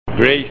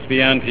Grace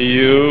be unto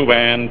you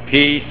and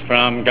peace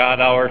from God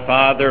our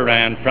Father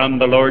and from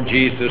the Lord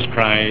Jesus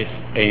Christ.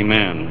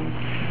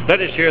 Amen.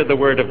 Let us hear the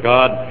word of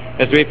God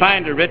as we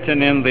find it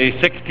written in the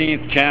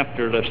 16th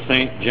chapter of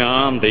St.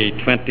 John, the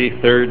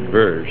 23rd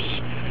verse.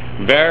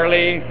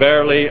 Verily,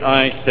 verily,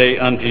 I say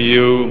unto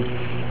you,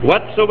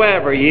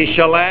 whatsoever ye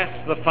shall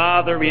ask the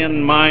Father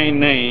in my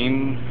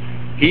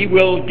name, he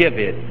will give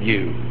it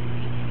you.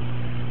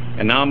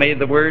 And now may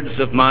the words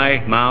of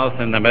my mouth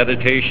and the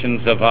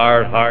meditations of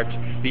our hearts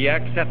be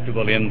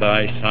acceptable in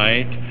thy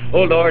sight,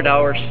 O Lord,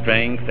 our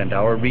strength and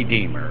our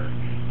Redeemer.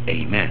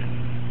 Amen.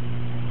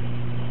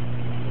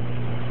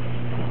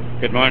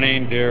 Good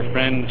morning, dear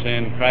friends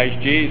in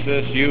Christ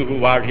Jesus, you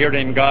who are here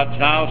in God's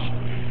house,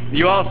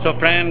 you also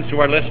friends who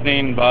are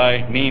listening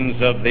by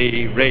means of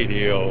the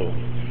radio.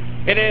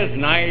 It is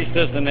nice,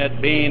 isn't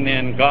it, being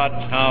in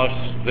God's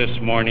house this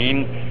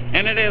morning,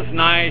 and it is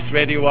nice,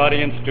 radio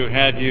audience, to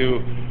have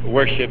you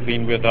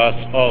worshiping with us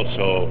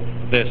also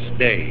this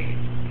day.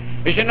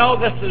 As you know,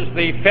 this is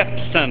the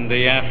 5th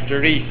Sunday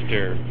after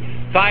Easter,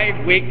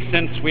 5 weeks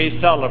since we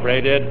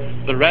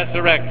celebrated the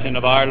resurrection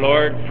of our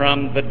Lord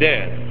from the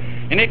dead.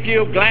 And if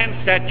you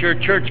glance at your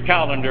church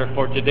calendar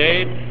for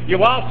today,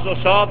 you also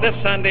saw this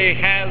Sunday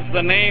has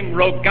the name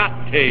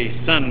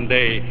Rogate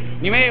Sunday.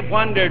 You may have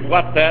wondered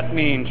what that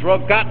means.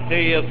 Rogate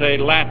is a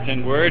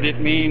Latin word. It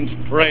means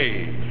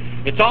pray.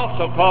 It's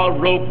also called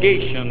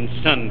Rogation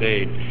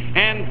Sunday.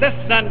 And this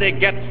Sunday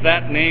gets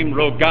that name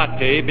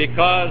Rogate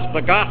because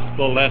the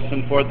gospel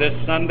lesson for this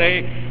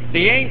Sunday,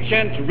 the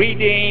ancient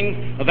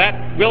reading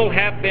that will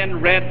have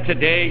been read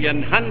today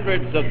in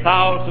hundreds of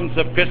thousands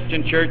of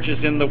Christian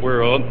churches in the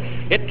world,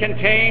 it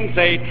contains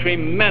a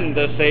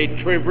tremendous, a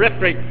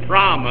terrific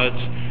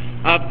promise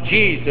of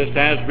Jesus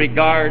as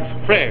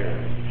regards prayer.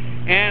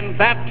 And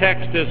that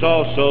text is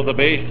also the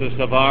basis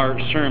of our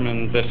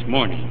sermon this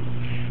morning.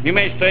 You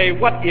may say,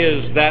 what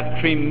is that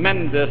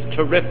tremendous,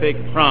 terrific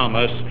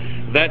promise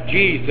that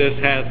Jesus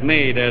has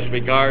made as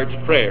regards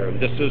prayer?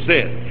 And this is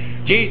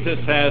it. Jesus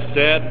has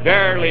said,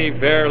 verily,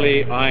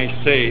 verily,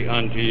 I say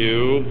unto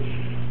you.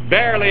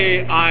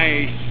 Verily,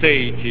 I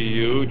say to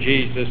you,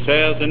 Jesus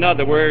says. In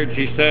other words,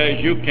 he says,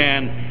 you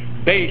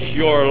can base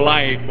your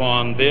life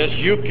on this.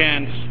 You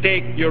can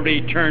stake your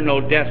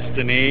eternal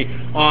destiny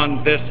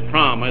on this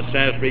promise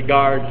as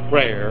regards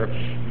prayer.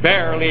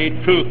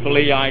 Verily,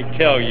 truthfully, I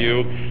tell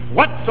you,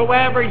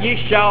 whatsoever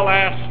ye shall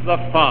ask the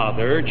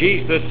Father,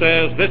 Jesus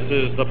says, this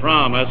is the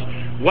promise,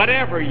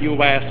 whatever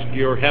you ask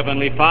your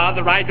heavenly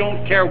Father, I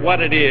don't care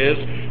what it is,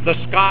 the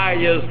sky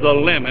is the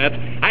limit.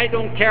 I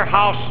don't care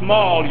how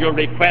small your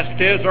request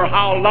is or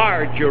how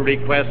large your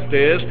request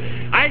is.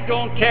 I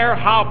don't care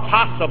how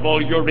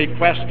possible your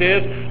request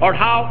is or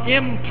how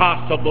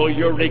impossible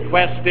your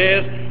request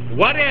is.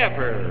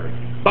 Whatever,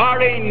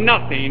 barring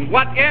nothing,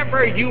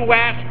 whatever you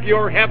ask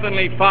your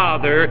heavenly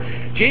Father,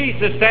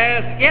 Jesus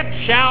says,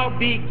 it shall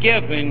be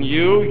given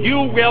you.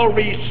 You will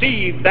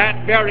receive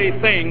that very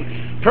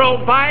thing,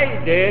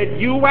 provided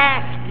you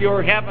ask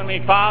your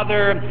heavenly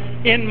Father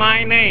in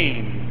my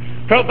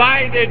name.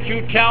 Provided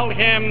you tell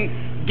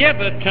him, give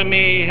it to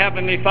me,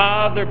 heavenly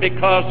Father,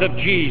 because of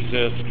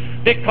Jesus,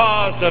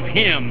 because of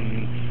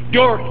him,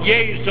 durch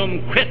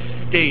Jesum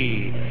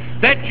Christi,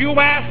 that you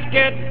ask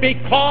it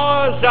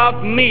because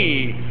of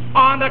me,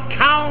 on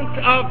account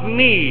of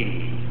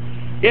me.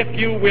 If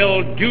you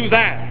will do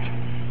that,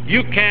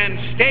 you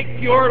can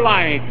stake your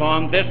life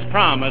on this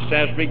promise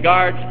as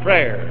regards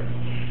prayer,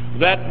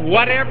 that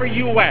whatever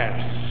you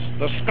ask,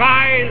 the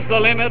sky is the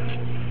limit,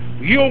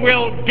 you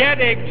will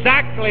get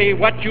exactly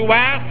what you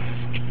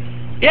ask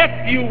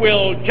if you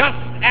will just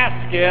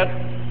ask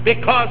it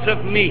because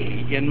of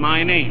me in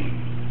my name.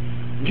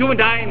 You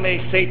and I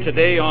may say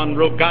today on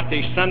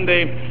Rogate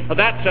Sunday,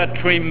 that's a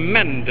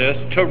tremendous,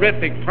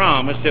 terrific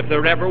promise if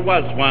there ever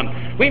was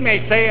one. We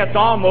may say it's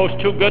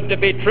almost too good to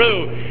be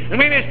true. And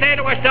we may say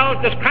to ourselves,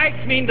 does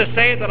Christ mean to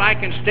say that I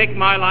can stake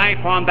my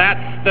life on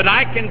that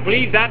I can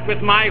believe that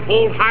with my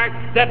whole heart,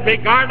 that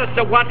regardless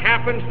of what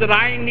happens, that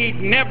I need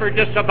never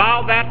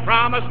disavow that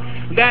promise,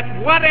 that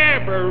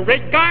whatever,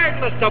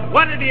 regardless of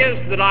what it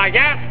is that I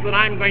ask, that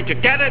I'm going to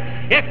get it,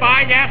 if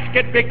I ask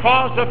it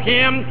because of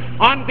him,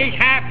 on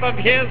behalf of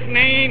his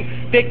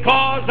name,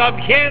 because of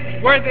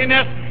his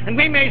worthiness. And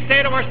we may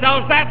say to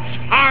ourselves, that's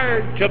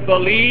hard to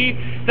believe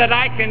that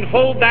I can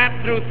hold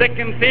that through thick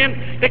and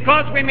thin,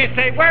 because we may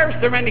say, where's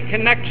there any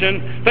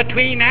connection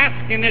between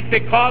asking it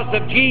because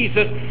of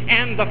Jesus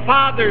and the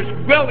Father's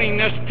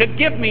willingness to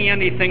give me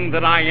anything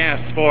that I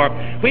ask for?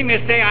 We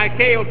may say, I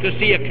fail to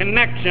see a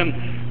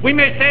connection. We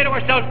may say to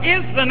ourselves,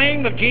 is the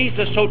name of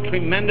Jesus so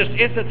tremendous?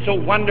 Is it so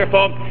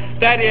wonderful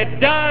that it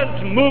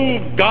does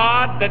move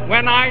God, that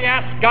when I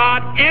ask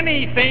God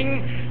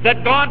anything,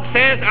 that God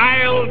says,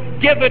 I'll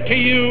give it to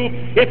you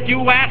if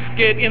you ask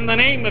it in the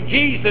name of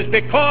Jesus,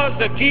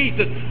 because of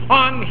Jesus,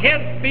 on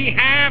his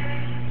behalf?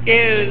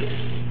 Is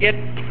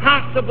it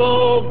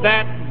possible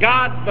that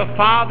God the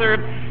Father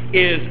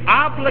is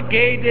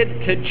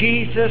obligated to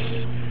Jesus,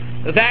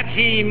 that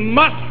he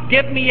must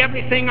give me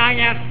everything I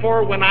ask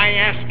for when I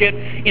ask it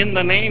in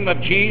the name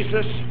of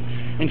Jesus?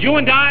 And you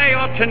and I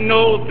ought to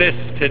know this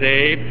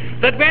today,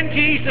 that when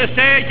Jesus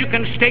says you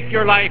can stake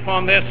your life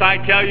on this, I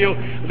tell you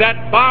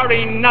that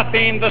barring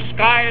nothing, the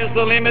sky is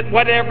the limit.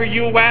 Whatever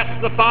you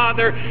ask the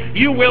Father,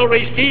 you will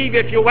receive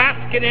if you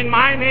ask it in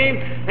my name.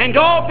 And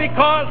all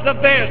because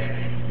of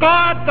this,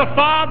 God the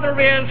Father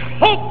is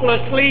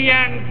hopelessly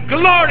and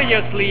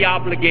gloriously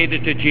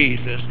obligated to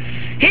Jesus.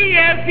 He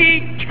is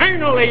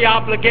eternally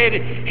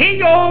obligated.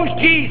 He owes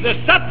Jesus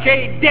such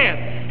a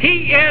debt.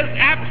 He is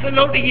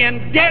absolutely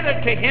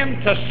indebted to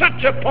him to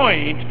such a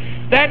point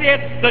that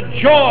it's the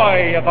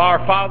joy of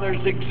our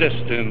Father's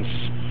existence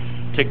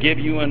to give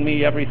you and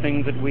me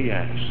everything that we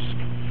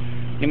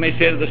ask. You may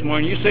say this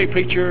morning, you say,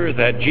 preacher,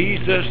 that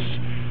Jesus,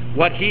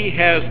 what he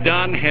has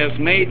done has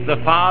made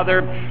the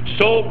Father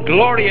so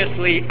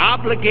gloriously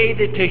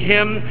obligated to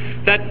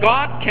him that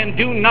God can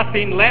do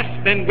nothing less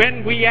than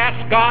when we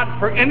ask God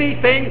for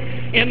anything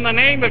in the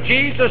name of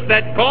Jesus,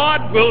 that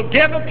God will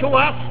give it to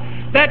us,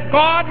 that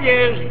God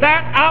is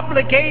that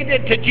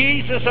obligated to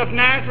Jesus of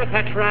Nazareth.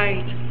 That's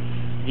right.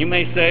 You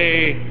may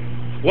say,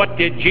 what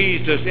did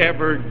Jesus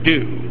ever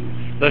do,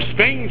 the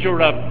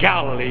stranger of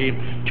Galilee,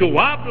 to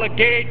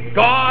obligate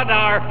God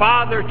our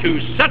Father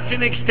to such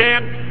an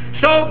extent,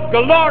 so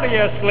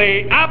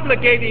gloriously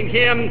obligating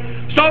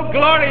him, so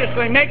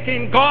gloriously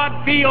making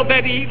God feel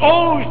that he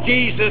owes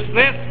Jesus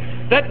this,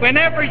 that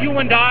whenever you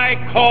and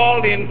I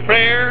call in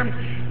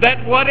prayer,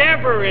 that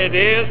whatever it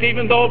is,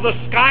 even though the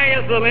sky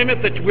is the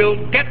limit, that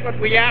we'll get what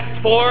we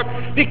ask for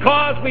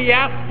because we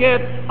ask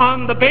it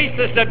on the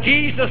basis of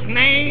Jesus'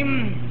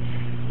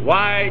 name.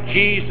 Why,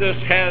 Jesus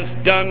has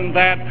done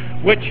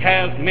that which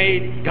has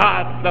made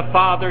God the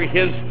Father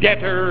his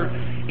debtor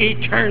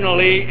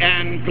eternally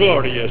and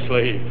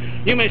gloriously.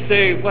 You may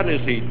say, what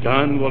has he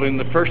done? Well, in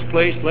the first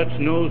place, let's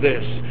know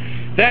this,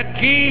 that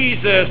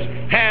Jesus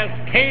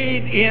has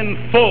paid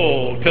in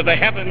full to the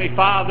Heavenly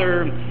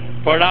Father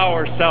for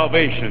our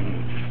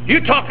salvation.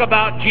 You talk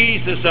about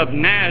Jesus of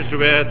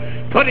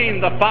Nazareth putting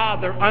the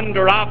Father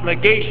under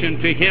obligation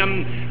to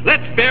him.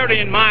 Let's bear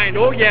in mind,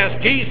 oh yes,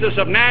 Jesus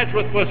of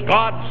Nazareth was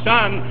God's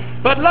Son,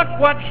 but look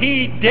what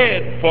he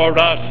did for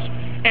us.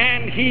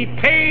 And he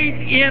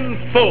paid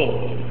in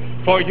full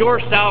for your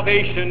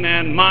salvation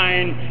and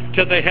mine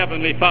to the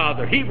Heavenly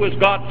Father. He was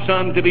God's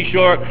Son, to be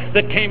sure,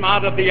 that came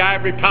out of the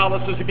ivory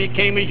palaces. He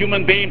became a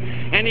human being,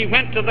 and he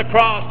went to the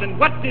cross. And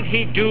what did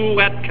he do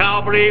at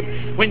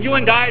Calvary? When you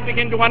and I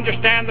begin to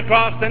understand the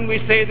cross, then we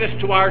say this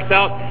to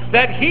ourselves,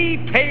 that he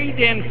paid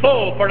in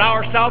full for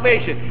our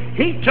salvation.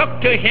 He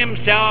took to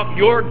himself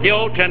your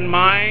guilt and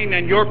mine,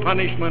 and your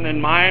punishment and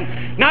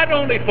mine, not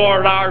only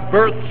for our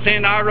birth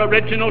sin, our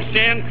original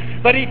sin,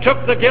 but he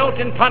took the guilt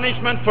and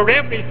punishment for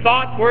every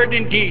thought, word,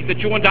 and deed that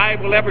you and I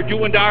will ever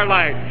do in our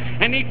life.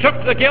 And he took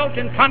the guilt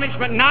and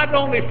punishment not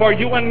only for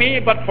you and me,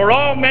 but for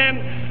all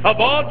men of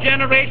all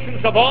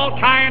generations, of all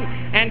time.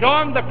 And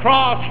on the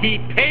cross, he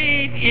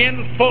paid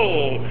in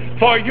full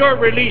for your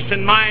release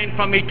and mine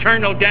from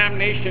eternal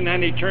damnation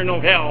and eternal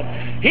hell.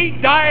 He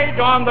died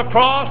on the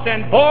cross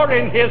and bore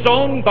in his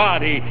own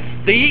body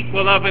the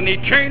equal of an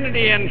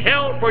eternity in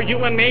hell for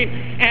you and me,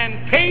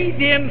 and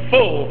paid in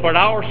full for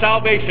our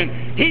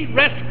salvation. He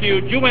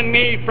rescued you and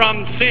me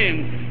from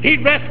sin. He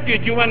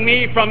rescued you and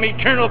me from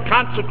eternal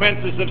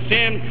consequences of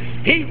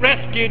sin. He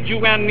rescued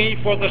you and me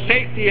for the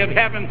safety of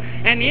heaven.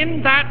 And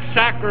in that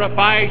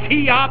sacrifice,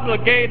 he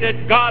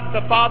obligated God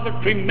the Father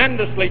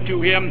tremendously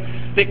to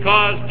him,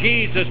 because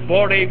Jesus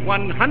bore a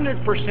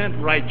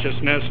 100%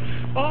 righteousness,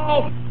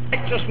 all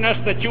righteousness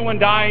that you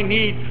and I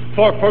need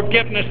for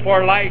forgiveness,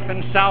 for life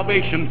and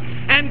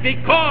salvation. And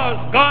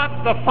because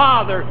God the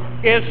Father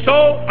is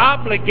so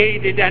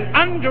obligated and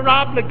under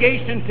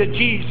obligation to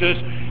Jesus,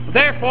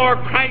 therefore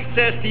Christ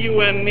says to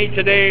you and me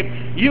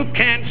today, you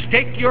can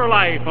stake your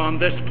life on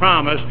this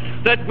promise,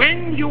 that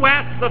when you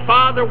ask the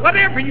Father,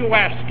 whatever you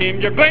ask him,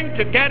 you're going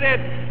to get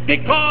it,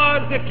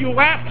 because if you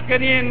ask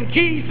it in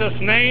Jesus'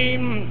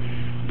 name,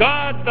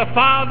 God the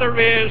Father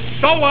is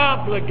so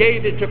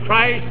obligated to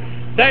Christ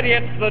that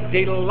it's the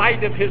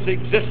delight of his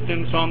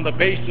existence on the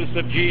basis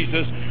of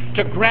Jesus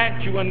to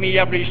grant you and me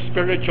every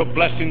spiritual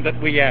blessing that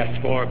we ask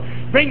for.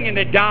 Bringing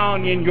it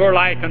down in your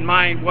life and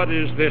mine, what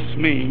does this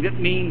mean? It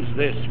means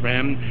this,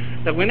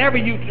 friend, that whenever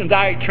you and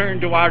I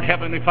turn to our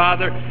Heavenly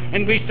Father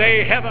and we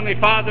say, Heavenly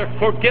Father,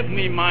 forgive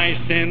me my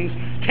sins,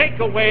 take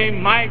away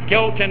my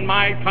guilt and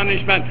my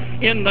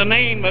punishment in the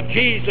name of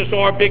Jesus,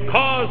 or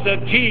because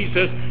of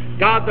Jesus,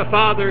 God the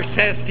Father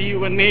says to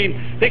you and me,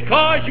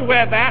 because you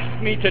have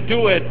asked me to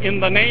do it in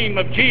the name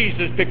of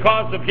Jesus,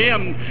 because of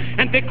him,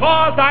 and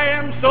because I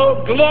am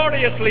so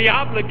gloriously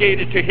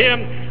obligated to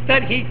him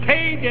that he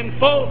paid in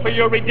full for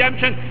your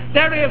redemption,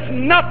 there is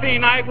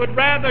nothing I would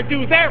rather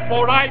do.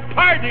 Therefore, I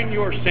pardon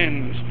your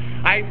sins.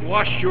 I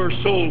wash your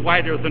soul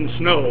whiter than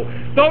snow.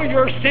 Though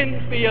your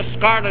sins be as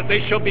scarlet,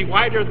 they shall be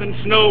whiter than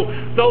snow.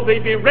 Though they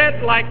be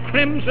red like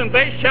crimson,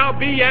 they shall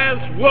be as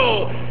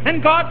wool.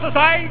 And God says,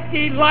 I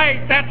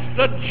delight, that's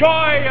the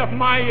joy of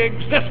my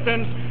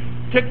existence,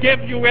 to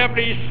give you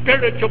every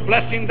spiritual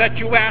blessing that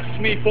you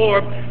ask me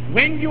for.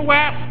 When you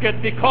ask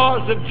it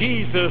because of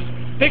Jesus,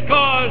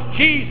 because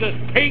Jesus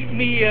paid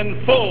me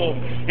in full.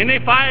 And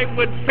if I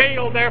would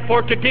fail,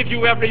 therefore, to give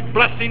you every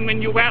blessing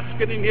when you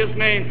ask it in His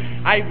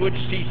name, I would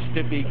cease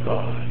to be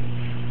God.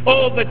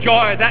 Oh, the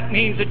joy. That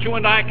means that you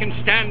and I can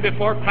stand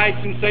before Christ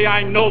and say,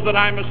 I know that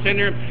I'm a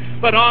sinner,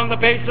 but on the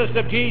basis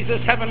of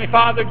Jesus, Heavenly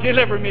Father,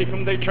 deliver me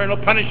from the eternal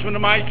punishment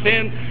of my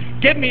sin.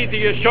 Give me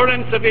the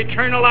assurance of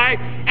eternal life.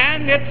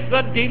 And it's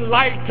the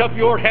delight of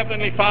your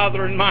Heavenly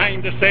Father and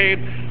mine to say,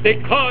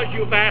 because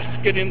you've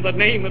asked it in the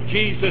name of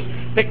Jesus,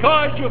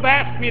 because you've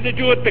asked me to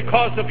do it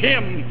because of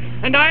Him,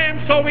 and I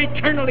am so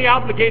eternally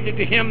obligated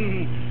to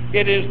Him,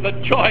 it is the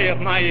joy of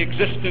my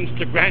existence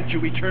to grant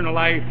you eternal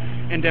life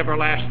and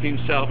everlasting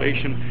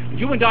salvation.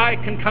 You and I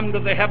can come to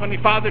the Heavenly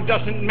Father.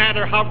 Doesn't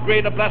matter how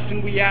great a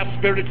blessing we ask,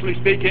 spiritually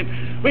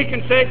speaking. We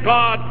can say,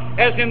 God,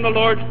 as in the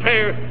Lord's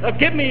Prayer,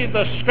 give me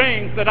the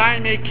strength that I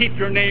may keep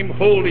your name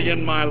holy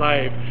in my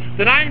life,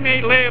 that I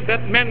may live,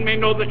 that men may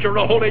know that you're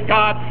a holy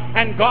God.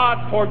 And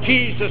God, for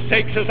Jesus'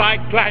 sake, says,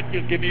 I'm glad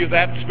to give you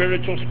that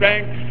spiritual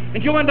strength.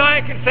 And you and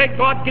I can say,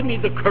 God, give me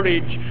the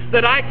courage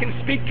that I can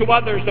speak to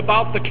others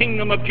about the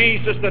kingdom of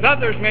Jesus, that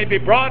others may be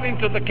brought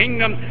into the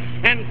kingdom.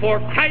 And for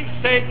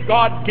Christ's sake,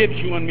 God gives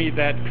you and me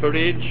that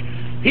courage.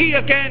 He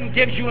again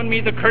gives you and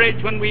me the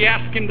courage when we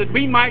ask Him that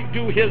we might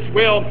do His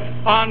will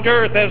on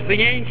earth as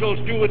the angels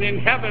do it in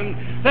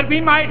heaven, that we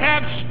might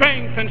have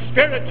strength and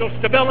spiritual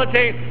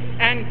stability.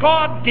 And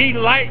God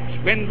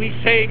delights when we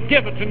say,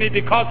 give it to me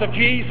because of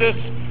Jesus.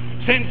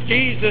 Since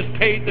Jesus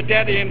paid the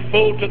debt in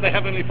full to the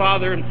Heavenly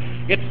Father,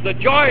 it's the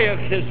joy of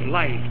His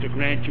life to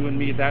grant you and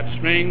me that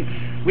strength.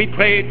 We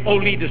prayed, oh,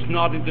 lead us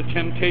not into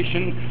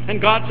temptation.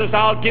 And God says,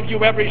 I'll give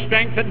you every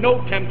strength, that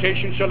no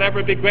temptation shall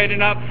ever be great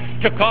enough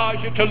to cause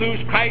you to lose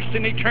Christ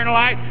in eternal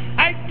life.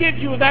 I give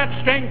you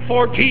that strength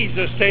for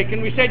Jesus' sake.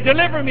 And we say,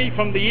 deliver me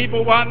from the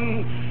evil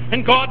one.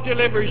 And God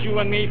delivers you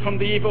and me from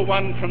the evil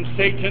one, from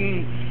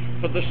Satan,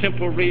 for the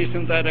simple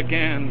reason that,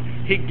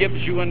 again, He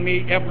gives you and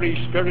me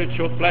every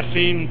spiritual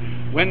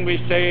blessing when we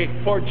say,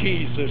 for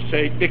Jesus'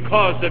 sake,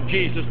 because of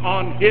Jesus,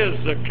 on His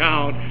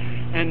account.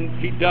 And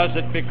He does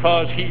it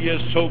because He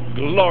is so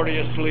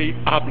gloriously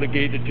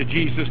obligated to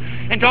Jesus.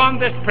 And on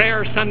this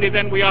prayer Sunday,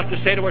 then, we ought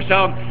to say to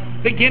ourselves,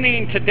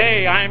 beginning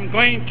today, I'm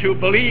going to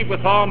believe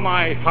with all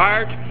my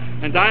heart,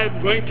 and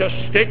I'm going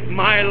to stake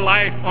my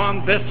life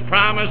on this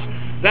promise,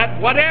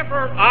 that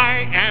whatever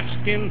I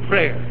ask in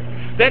prayer,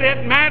 that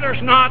it matters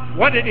not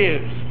what it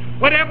is.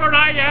 Whatever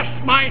I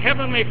ask my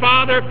Heavenly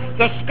Father,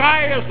 the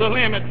sky is the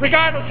limit,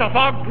 regardless of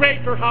how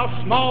great or how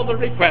small the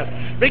request,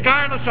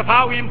 regardless of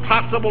how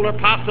impossible or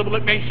possible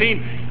it may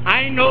seem.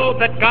 I know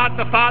that God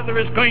the Father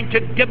is going to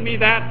give me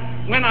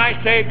that when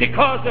I say,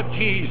 because of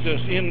Jesus,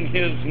 in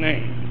His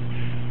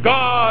name.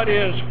 God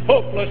is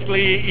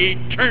hopelessly,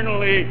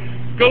 eternally,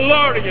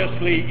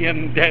 gloriously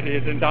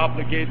indebted and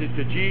obligated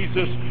to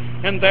Jesus,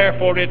 and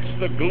therefore it's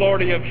the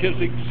glory of His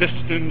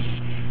existence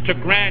to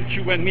grant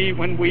you and me,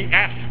 when we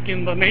ask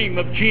in the name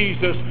of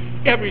Jesus,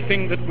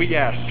 everything that we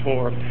ask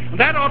for. And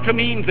that ought to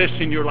mean this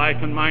in your life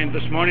and mine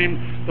this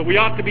morning, that we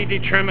ought to be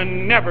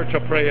determined never to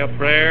pray a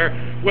prayer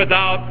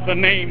without the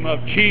name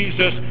of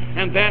Jesus,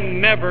 and then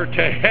never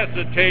to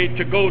hesitate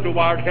to go to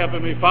our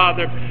Heavenly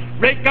Father,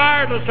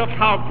 regardless of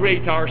how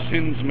great our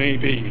sins may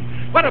be.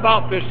 What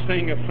about this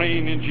thing of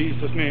praying in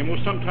Jesus' name?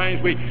 Well,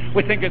 sometimes we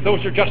think that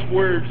those are just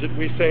words that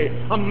we say,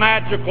 a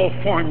magical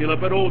formula,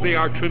 but oh, they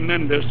are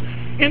tremendous.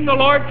 In the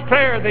Lord's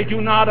Prayer, they do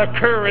not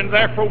occur, and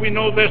therefore we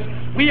know this.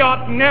 We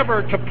ought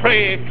never to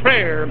pray a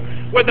prayer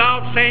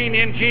without saying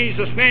in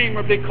Jesus' name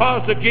or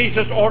because of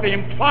Jesus, or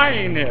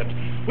implying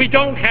it. We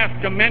don't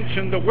have to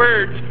mention the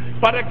words,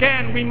 but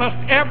again, we must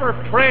ever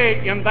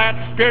pray in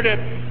that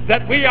spirit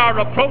that we are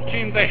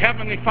approaching the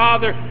Heavenly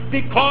Father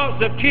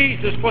because of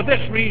Jesus, for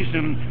this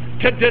reason,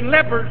 to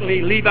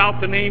deliberately leave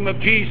out the name of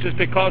Jesus,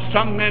 because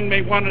some men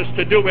may want us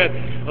to do it.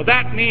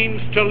 That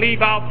means to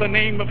leave out the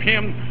name of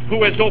Him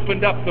who has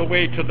opened up the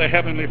way to the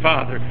Heavenly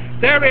Father.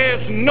 There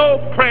is no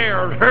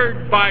prayer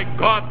heard by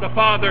God the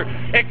Father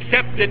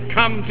except it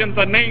comes in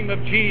the name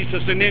of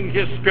Jesus and in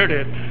His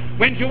Spirit.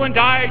 When you and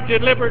I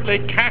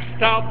deliberately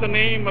cast out the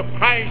name of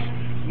Christ,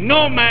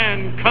 no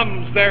man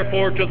comes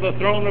therefore to the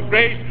throne of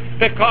grace,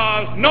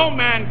 because no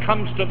man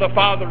comes to the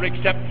Father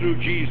except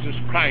through Jesus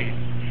Christ.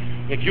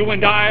 If you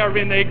and I are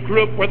in a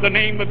group where the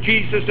name of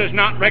Jesus is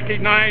not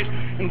recognized,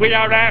 and we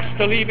are asked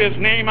to leave His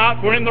name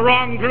out, we're in the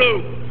wrong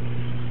group.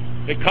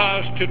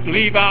 Because to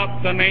leave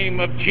out the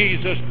name of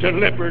Jesus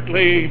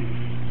deliberately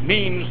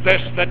means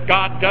this, that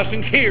God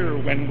doesn't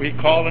hear when we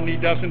call and He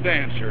doesn't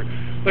answer.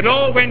 But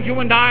oh, when you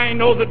and I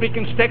know that we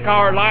can stake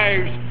our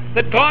lives,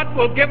 that God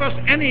will give us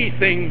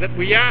anything that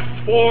we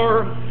ask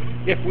for,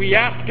 if we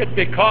ask it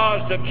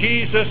because of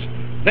Jesus,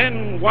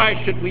 then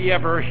why should we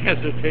ever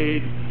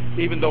hesitate,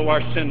 even though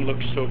our sin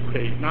looks so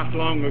great? Not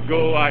long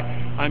ago,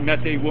 I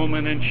met a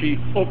woman, and she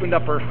opened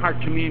up her heart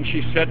to me, and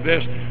she said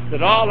this,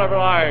 that all of her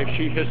life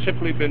she has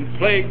simply been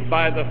plagued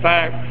by the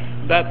fact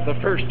that the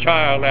first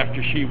child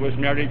after she was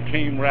married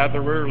came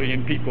rather early,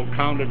 and people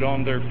counted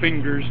on their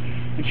fingers,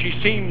 and she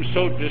seemed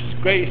so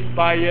disgraced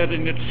by it,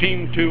 and it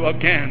seemed to,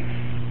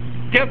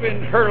 again,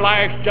 given her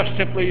life just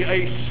simply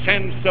a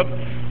sense of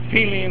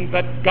feeling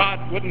that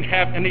God wouldn't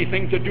have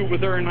anything to do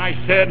with her. And I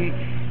said,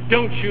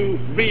 don't you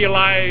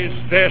realize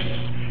this,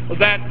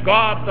 that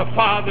God the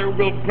Father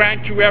will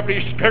grant you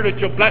every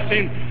spiritual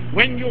blessing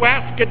when you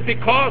ask it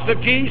because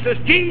of Jesus?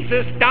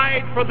 Jesus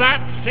died for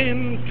that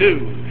sin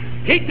too.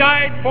 He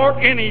died for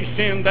any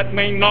sin that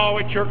may gnaw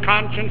at your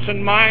conscience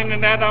and mine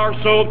and at our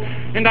soul.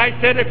 And I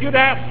said, if you'd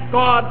ask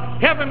God,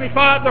 Heavenly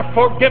Father,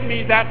 forgive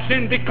me that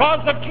sin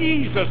because of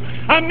Jesus,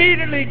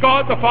 immediately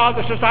God the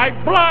Father says, I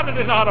blotted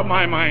it out of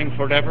my mind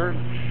forever.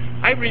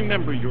 I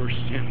remember your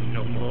sin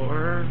no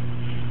more.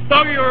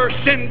 Though your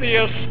sin be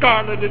as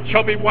scarlet, it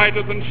shall be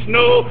whiter than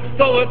snow.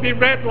 Though it be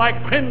red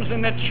like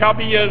crimson, it shall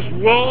be as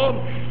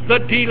wool. The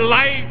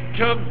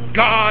delight of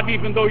God,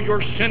 even though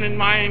your sin and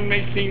mine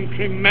may seem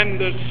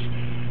tremendous,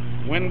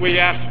 when we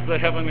ask the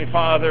Heavenly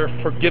Father,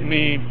 forgive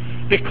me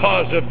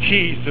because of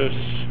Jesus,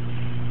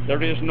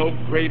 there is no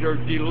greater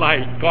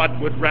delight. God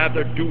would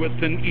rather do it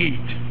than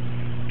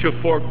eat, to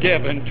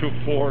forgive and to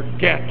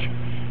forget,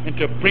 and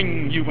to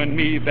bring you and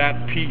me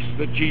that peace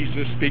that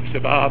Jesus speaks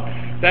about,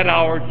 that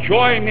our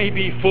joy may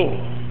be full.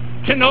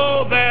 To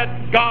know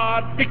that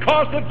God,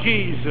 because of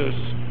Jesus,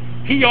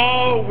 He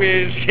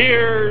always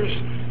hears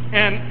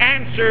and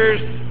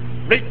answers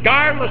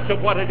regardless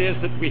of what it is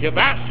that we have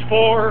asked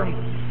for.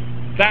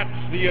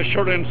 That's the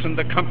assurance and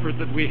the comfort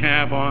that we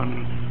have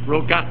on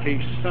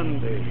Rogate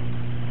Sunday.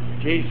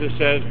 Jesus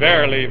says,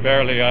 verily,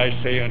 verily, I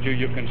say unto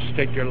you, you can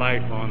stake your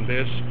life on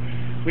this.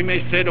 We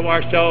may say to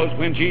ourselves,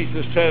 when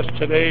Jesus says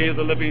today,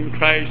 the living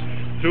Christ,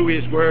 through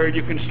His Word,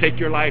 you can stake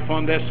your life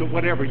on this, so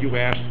whatever you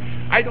ask.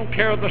 I don't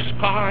care, the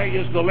sky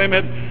is the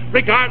limit,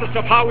 regardless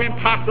of how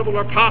impossible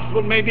or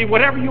possible it may be.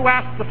 Whatever you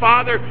ask the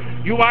Father,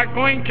 you are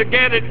going to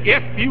get it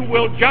if you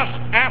will just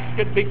ask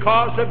it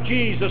because of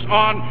Jesus,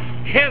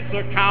 on His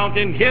account,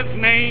 in His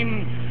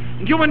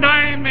name. You and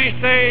I may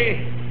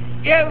say,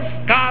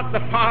 is God the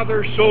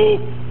Father so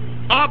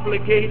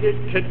obligated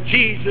to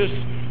Jesus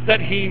that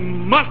He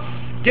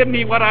must give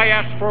me what I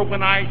ask for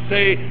when I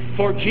say,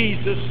 for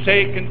Jesus'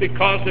 sake and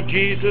because of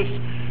Jesus?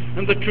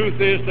 And the truth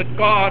is that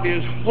God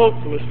is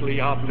hopelessly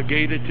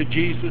obligated to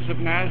Jesus of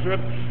Nazareth.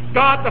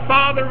 God the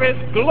Father is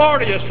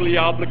gloriously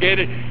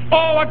obligated.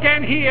 Oh,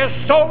 again, He is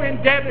so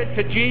indebted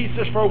to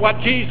Jesus for what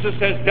Jesus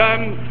has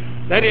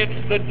done that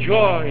it's the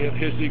joy of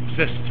His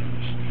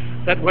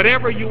existence, that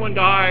whatever you and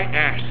I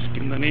ask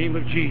in the name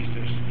of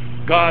Jesus,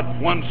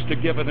 God wants to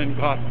give it, and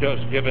God does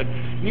give it.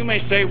 You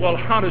may say, well,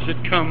 how does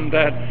it come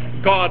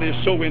that God is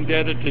so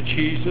indebted to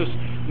Jesus?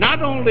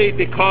 Not only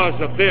because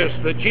of this,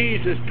 that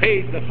Jesus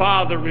paid the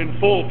Father in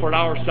full for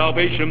our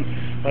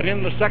salvation, but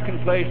in the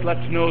second place,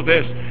 let's know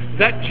this,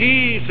 that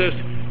Jesus,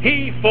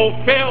 He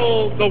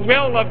fulfilled the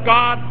will of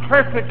God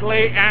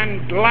perfectly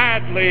and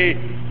gladly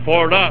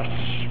for us.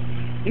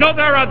 You know,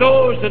 there are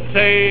those that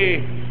say,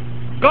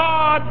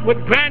 God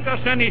would grant us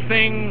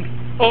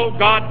anything. Oh,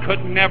 God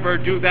could never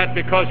do that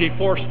because He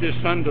forced His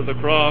Son to the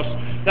cross.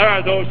 There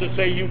are those that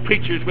say, you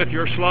preachers with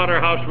your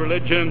slaughterhouse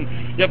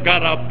religion, you've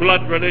got a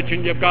blood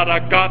religion, you've got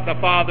a God the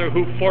Father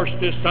who forced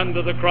His Son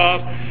to the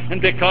cross,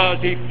 and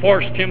because He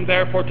forced Him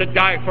therefore to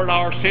die for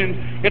our sins,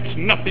 it's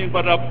nothing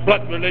but a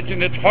blood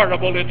religion. It's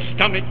horrible, it's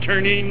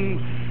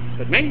stomach-turning.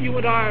 But may you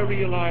and I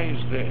realize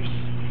this.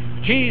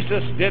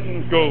 Jesus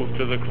didn't go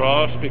to the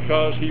cross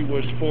because He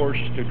was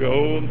forced to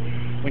go.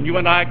 When you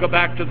and I go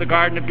back to the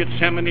Garden of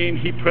Gethsemane and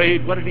He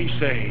prayed, what did He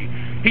say?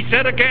 He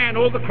said again,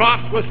 oh, the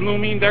cross was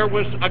looming, there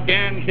was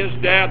again His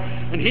death,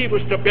 and He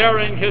was to bear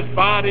in His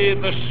body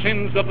the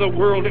sins of the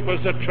world. It was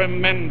a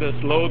tremendous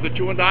load that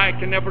you and I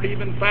can never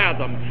even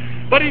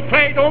fathom. But He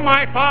prayed, oh,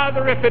 my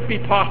Father, if it be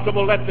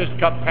possible, let this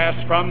cup pass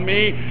from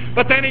me.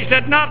 But then He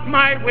said, not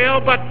my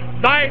will, but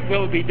Thy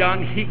will be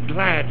done. He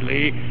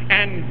gladly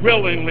and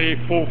willingly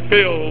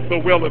fulfilled the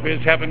will of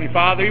His Heavenly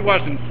Father. He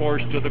wasn't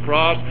forced to the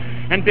cross.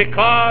 And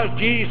because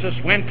Jesus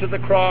went to the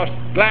cross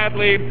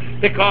gladly,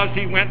 because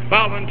He went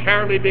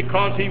voluntarily,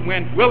 because He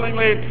went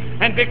willingly,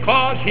 and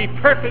because He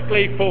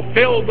perfectly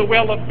fulfilled the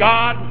will of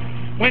God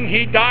when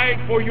He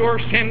died for your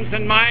sins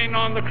and mine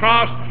on the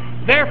cross,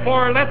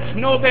 therefore, let's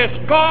know this,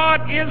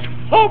 God is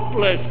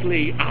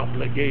hopelessly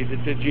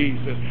obligated to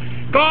Jesus.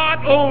 God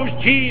owes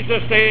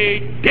Jesus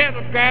a debt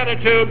of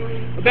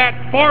gratitude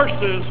that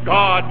forces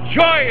God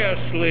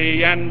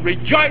joyously and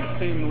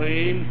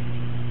rejoicingly,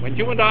 when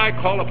you and I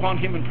call upon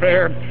Him in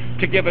prayer,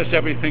 to give us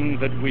everything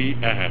that we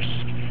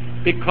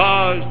ask.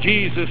 Because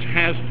Jesus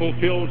has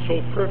fulfilled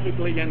so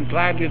perfectly and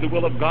gladly the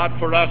will of God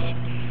for us,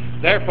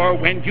 therefore,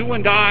 when you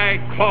and I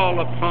call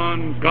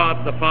upon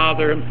God the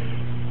Father,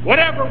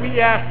 whatever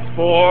we ask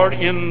for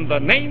in the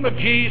name of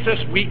Jesus,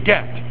 we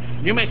get.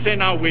 You may say,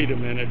 now wait a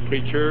minute,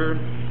 preacher.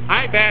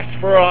 I've asked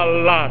for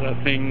a lot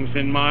of things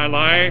in my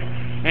life,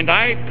 and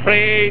I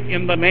prayed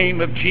in the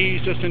name of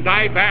Jesus, and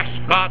I've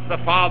asked God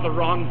the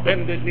Father on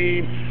bended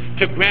knee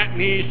to grant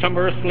me some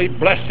earthly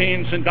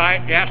blessings, and I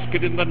ask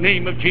it in the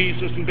name of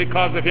Jesus and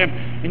because of Him.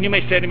 And you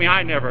may say to me,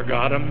 I never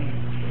got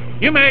them.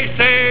 You may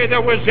say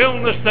there was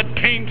illness that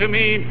came to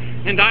me,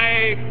 and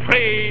I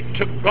prayed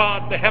to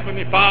God, the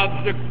Heavenly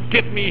Father, to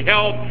give me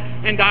health,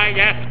 and I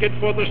asked it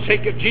for the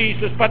sake of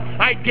Jesus, but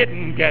I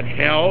didn't get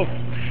health.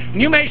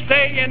 And you may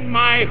say, in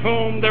my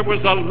home there was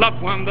a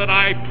loved one that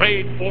I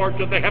prayed for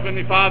to the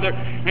Heavenly Father,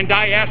 and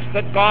I asked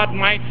that God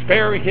might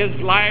spare his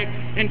life,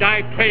 and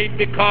I prayed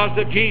because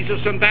of Jesus,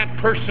 and that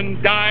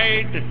person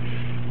died.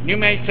 You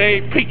may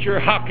say, preacher,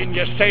 how can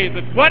you say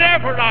that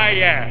whatever I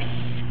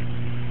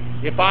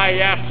ask, if I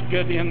ask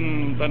it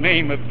in the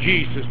name of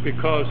Jesus,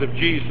 because of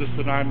Jesus,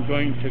 that I'm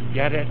going to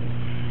get it?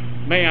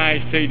 May I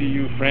say to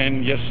you,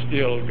 friend, you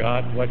still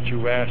got what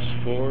you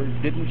asked for,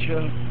 didn't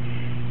you?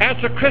 As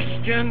a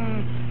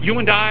Christian, you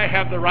and I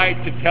have the right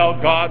to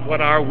tell God what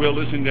our will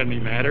is in any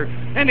matter.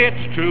 And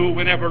it's true,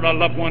 whenever a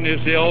loved one is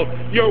ill,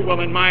 your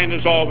will and mine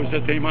is always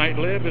that they might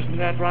live. Isn't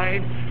that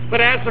right? But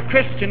as a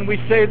Christian, we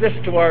say this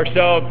to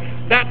ourselves,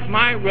 that's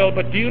my will,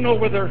 but do you know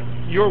whether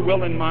your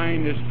will and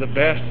mine is the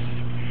best?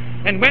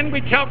 And when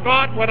we tell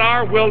God what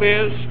our will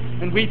is,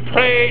 and we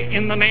pray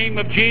in the name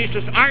of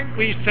Jesus, aren't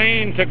we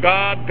saying to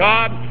God,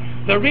 God,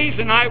 the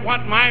reason I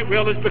want my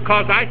will is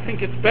because I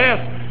think it's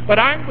best. But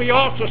aren't we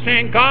also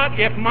saying, God,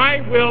 if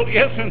my will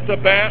isn't the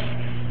best,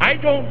 I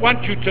don't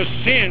want you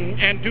to sin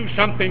and do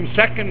something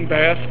second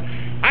best.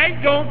 I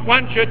don't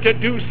want you to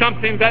do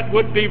something that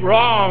would be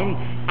wrong.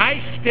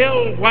 I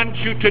still want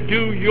you to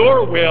do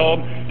your will,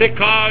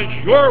 because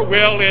your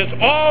will is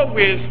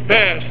always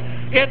best.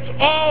 It's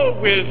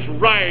always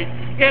right.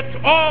 It's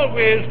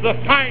always the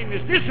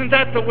finest. Isn't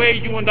that the way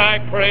you and I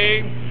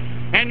pray?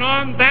 And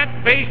on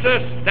that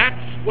basis,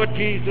 that's what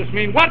Jesus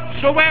means.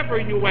 Whatsoever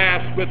you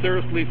ask with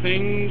earthly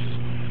things,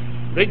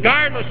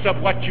 regardless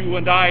of what you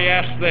and I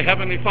ask the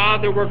Heavenly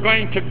Father, we're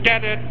going to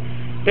get it,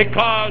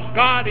 because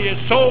God is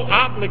so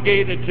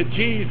obligated to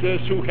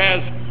Jesus, who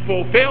has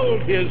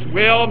fulfilled his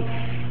will,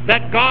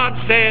 that God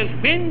says,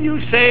 when you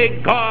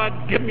say,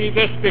 God, give me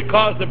this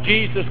because of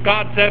Jesus,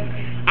 God said,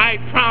 I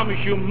promise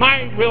you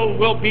my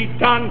will be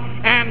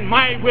done, and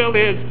my will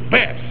is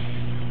best.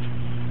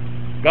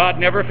 God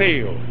never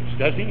fails,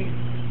 does he?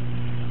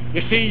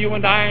 You see, you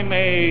and I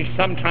may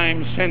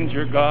sometimes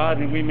censure God,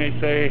 and we may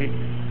say,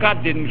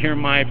 God didn't hear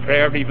my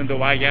prayer even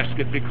though I asked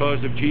it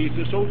because of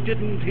Jesus. Oh,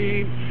 didn't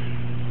he?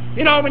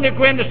 You know, when you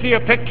go in to see a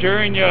picture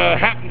and you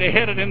happen to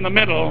hit it in the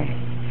middle,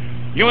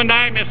 you and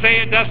I may say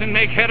it doesn't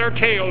make head or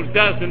tails,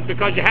 doesn't,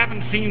 because you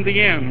haven't seen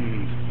the end.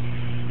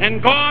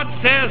 And God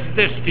says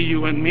this to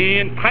you and me,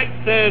 and Christ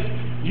says,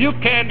 you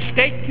can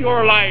stake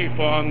your life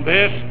on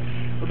this,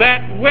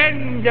 that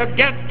when you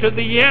get to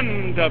the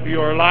end of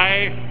your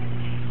life,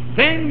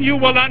 then you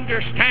will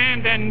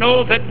understand and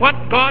know that what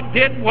God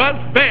did was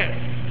best.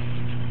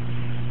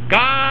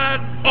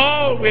 God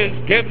always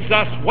gives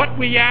us what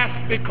we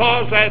ask,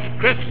 because as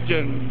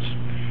Christians,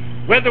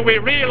 whether we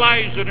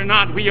realize it or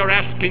not, we are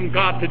asking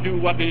God to do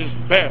what is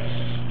best.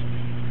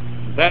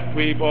 That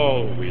we've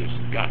always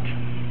got.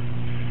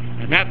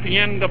 And at the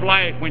end of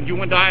life, when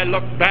you and I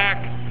look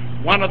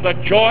back, one of the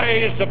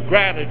joys of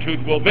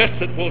gratitude will this,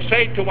 it will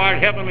say to our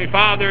Heavenly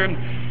Father,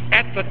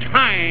 at the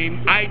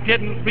time I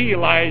didn't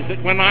realize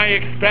it when I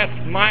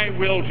expressed my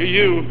will to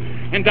you,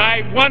 and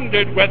I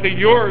wondered whether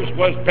yours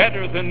was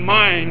better than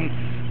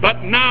mine,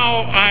 but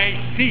now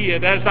I see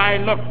it as I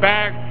look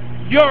back,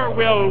 your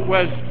will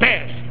was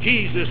best.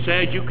 Jesus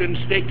says you can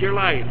stake your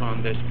life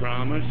on this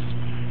promise.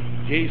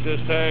 Jesus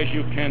says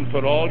you can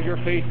put all your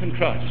faith and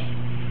trust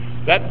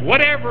that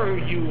whatever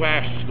you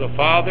ask the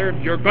Father,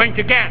 you're going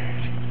to get.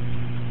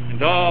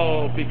 And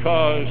all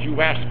because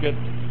you ask it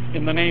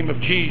in the name of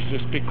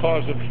Jesus,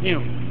 because of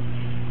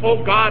him.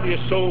 Oh, God is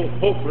so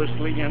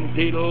hopelessly and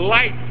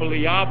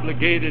delightfully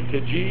obligated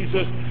to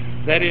Jesus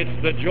that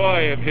it's the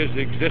joy of his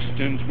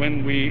existence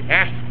when we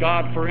ask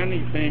God for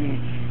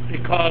anything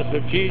because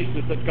of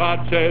Jesus, that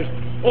God says,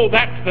 oh,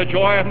 that's the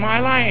joy of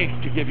my life,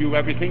 to give you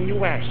everything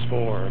you ask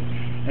for.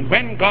 And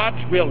when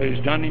God's will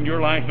is done in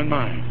your life and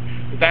mine,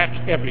 that's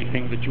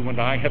everything that you and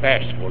I have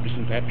asked for.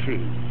 Isn't that true?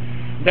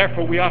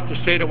 Therefore, we ought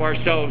to say to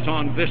ourselves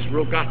on this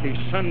Rogate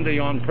Sunday,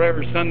 on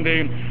Prayer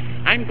Sunday,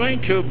 I'm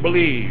going to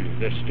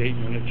believe this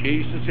statement of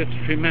Jesus.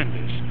 It's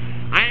tremendous.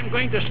 I am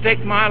going to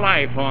stake my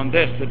life on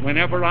this, that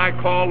whenever I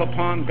call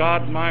upon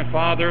God my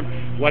Father,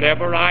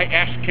 whatever I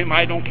ask him,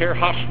 I don't care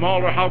how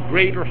small or how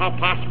great or how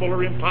possible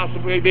or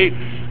impossible it be,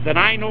 that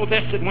I know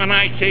this, that when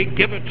I say,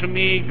 give it to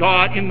me,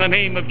 God, in the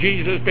name of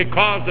Jesus,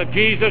 because of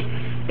Jesus,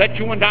 that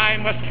you and I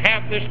must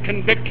have this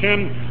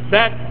conviction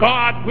that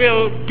God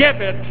will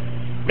give it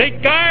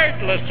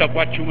regardless of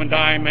what you and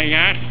I may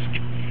ask.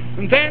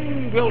 And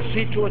then we'll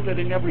see to it that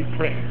in every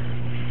prayer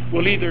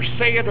we'll either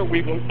say it or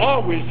we will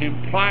always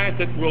imply it,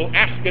 that we'll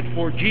ask it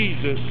for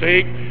Jesus'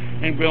 sake,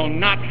 and will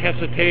not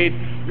hesitate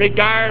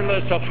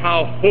regardless of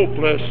how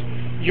hopeless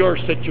your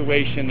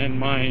situation and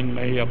mine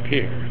may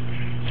appear.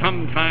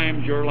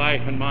 Sometimes your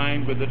life and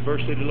mine with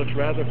adversity looks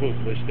rather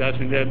hopeless,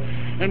 doesn't it?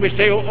 And we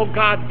say, oh,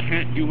 God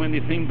can't do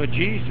anything, but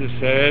Jesus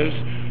says,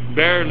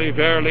 verily,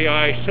 verily,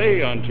 I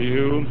say unto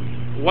you,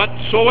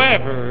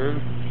 whatsoever,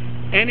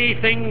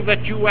 anything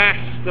that you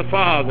ask the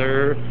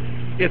Father,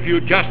 if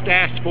you just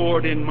ask for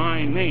it in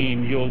my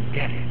name, you'll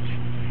get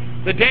it.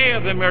 The day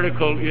of the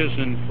miracle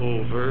isn't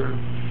over.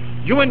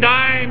 You and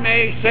I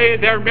may say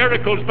they're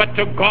miracles, but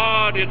to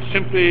God it's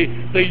simply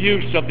the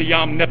use of the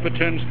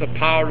omnipotence, the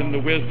power, and the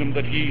wisdom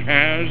that He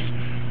has.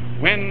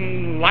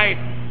 When life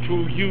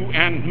to you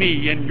and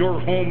me in your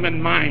home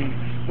and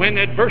mine, when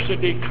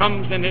adversity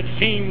comes and it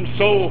seems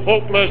so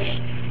hopeless,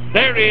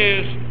 there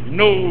is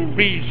no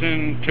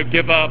reason to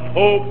give up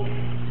hope.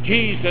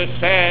 Jesus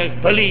says,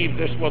 believe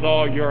this with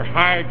all your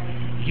heart.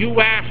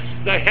 You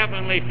ask the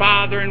Heavenly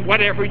Father, and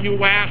whatever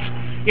you ask,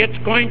 it's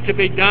going to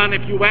be done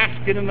if you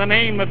ask it in the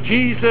name of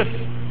Jesus.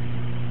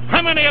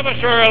 How many of us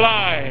are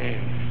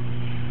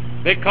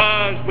alive?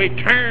 Because we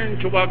turn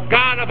to a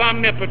God of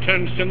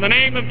omnipotence in the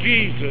name of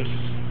Jesus,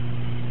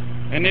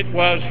 and it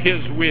was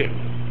His will.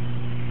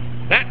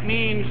 That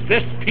means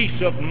this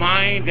peace of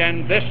mind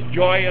and this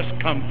joyous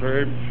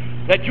comfort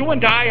that you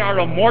and I are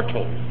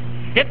immortal.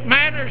 It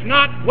matters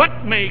not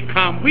what may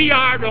come. We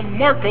are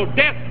immortal.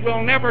 Death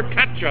will never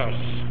touch us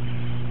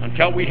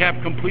until we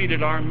have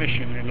completed our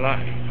mission in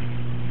life.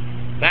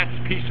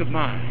 That's peace of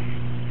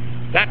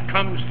mind. That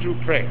comes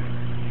through prayer.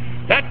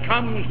 That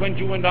comes when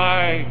you and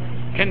I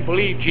can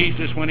believe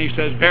Jesus when He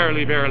says,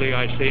 verily, verily,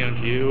 I say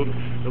unto you,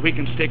 that we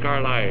can stake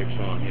our lives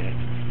on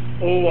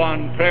it. Oh,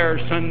 on Prayer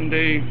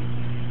Sunday,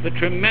 the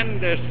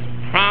tremendous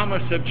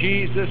promise of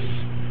Jesus,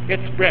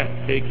 it's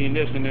breathtaking,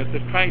 isn't it?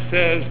 That Christ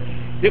says,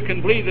 you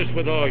can believe this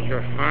with all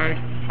your heart.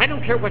 I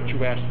don't care what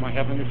you ask, my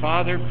Heavenly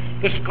Father.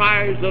 The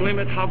sky is the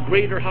limit, how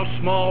great or how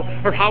small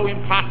or how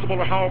impossible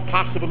or how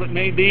possible it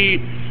may be.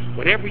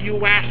 Whatever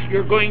you ask,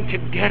 you're going to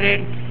get it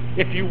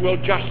if you will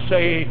just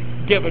say,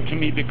 give it to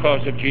me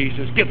because of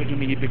Jesus. Give it to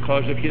me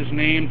because of His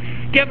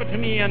name. Give it to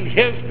me on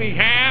His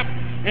behalf.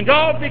 And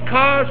all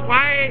because,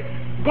 why,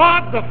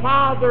 God the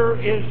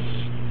Father is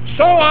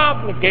so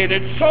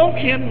obligated, so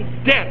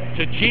in debt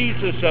to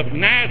Jesus of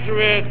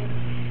Nazareth,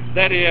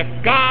 that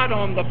if God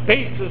on the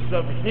basis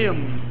of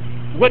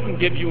Him wouldn't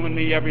give you and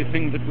me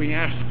everything that we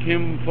ask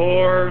Him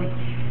for,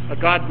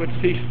 God would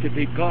cease to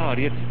be God.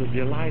 It's the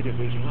delight of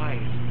His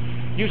life.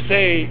 You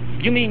say,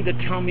 you mean to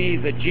tell me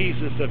that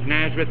Jesus of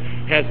Nazareth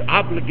has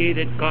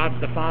obligated God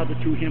the Father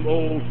to Him?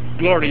 Oh,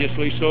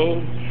 gloriously so.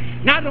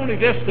 Not only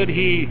this, that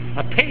He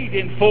paid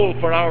in full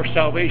for our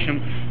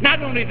salvation.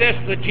 Not only this,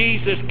 that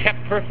Jesus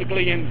kept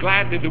perfectly and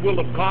gladly the will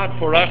of God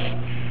for us,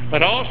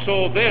 but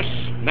also this,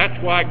 and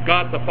that's why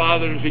God the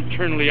Father is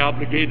eternally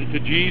obligated to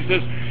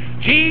Jesus.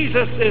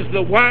 Jesus is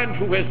the one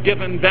who has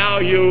given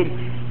value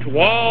to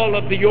all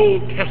of the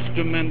Old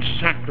Testament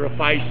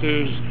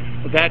sacrifices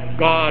that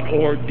God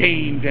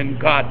ordained and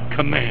God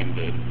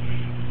commanded.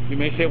 You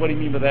may say, what do you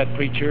mean by that,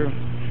 preacher?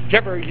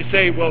 Ever you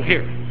say, well,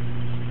 here.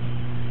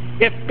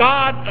 If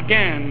God,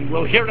 again,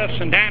 will hear us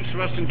and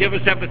answer us and give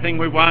us everything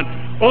we want,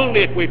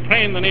 only if we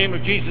pray in the name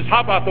of Jesus,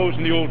 how about those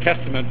in the Old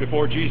Testament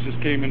before Jesus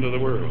came into the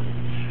world?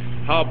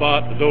 How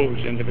about those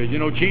individuals? You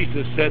know,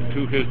 Jesus said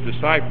to His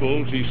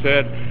disciples, He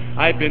said,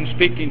 I've been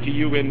speaking to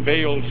you in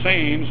veiled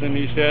sayings, and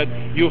He said,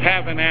 you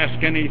haven't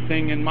asked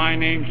anything in my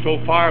name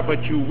so far,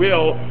 but you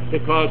will,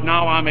 because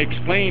now I'm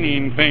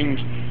explaining things.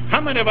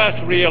 How many of us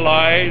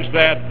realize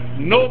that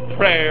no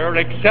prayer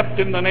except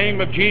in the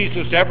name of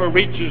Jesus ever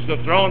reaches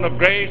the throne of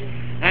grace?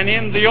 And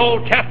in the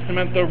Old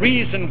Testament, the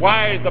reason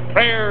why the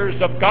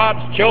prayers of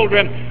God's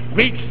children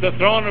reached the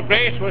throne of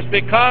grace was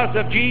because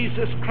of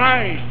Jesus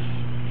Christ.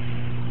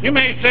 You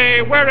may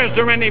say, where is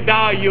there any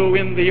value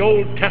in the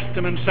Old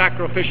Testament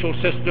sacrificial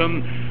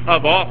system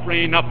of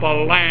offering up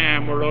a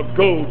lamb or a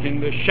goat in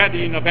the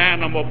shedding of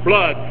animal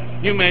blood?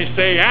 You may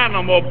say,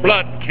 animal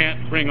blood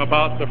can't bring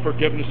about the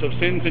forgiveness of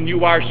sins, and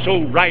you are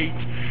so right.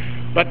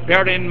 But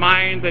bear in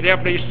mind that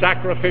every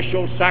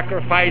sacrificial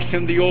sacrifice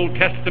in the Old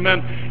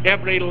Testament,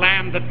 every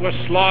lamb that was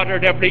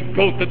slaughtered, every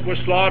goat that was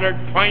slaughtered,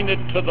 pointed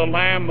to the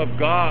Lamb of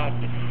God,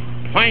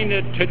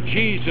 pointed to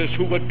Jesus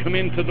who would come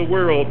into the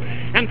world.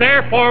 And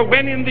therefore,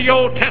 when in the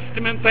Old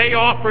Testament they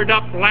offered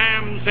up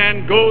lambs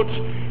and goats,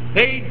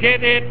 they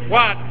did it,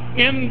 what?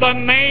 In the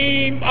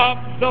name of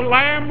the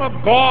Lamb of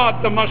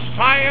God, the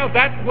Messiah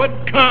that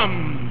would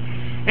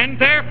come. And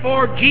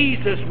therefore,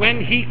 Jesus,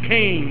 when He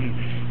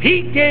came,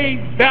 He gave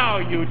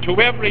value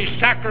to every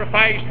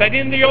sacrifice that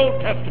in the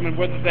Old Testament,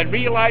 whether they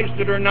realized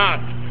it or not,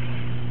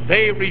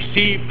 they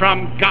received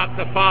from God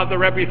the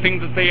Father everything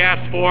that they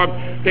asked for,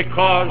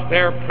 because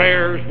their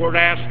prayers were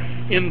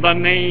asked in the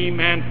name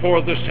and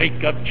for the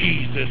sake of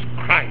Jesus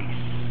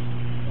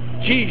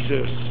Christ.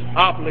 Jesus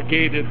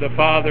obligated the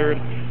Father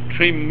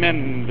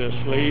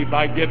tremendously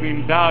by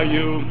giving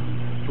value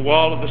to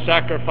all of the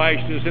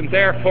sacrifices, and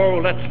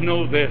therefore let's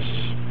know this,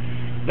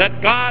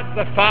 that God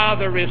the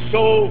Father is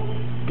so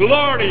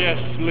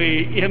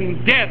gloriously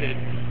indebted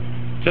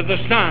to the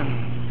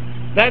Son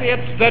that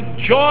it's the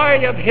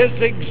joy of His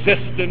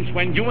existence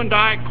when you and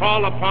I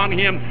call upon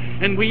Him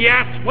and we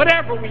ask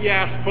whatever we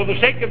ask for the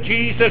sake of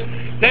Jesus,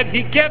 that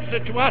He gives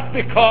it to us,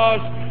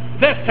 because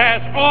this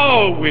has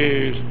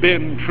always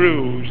been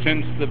true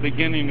since the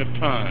beginning of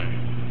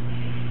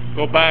time.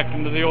 Go back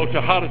into the Old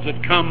Testament. How does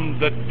it come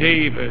that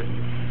David,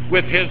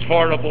 with his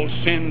horrible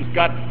sins,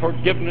 got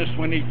forgiveness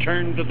when he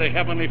turned to the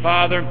Heavenly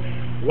Father?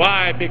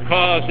 Why?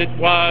 Because it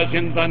was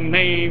in the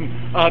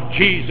name of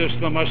Jesus,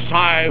 the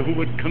Messiah, who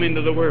would come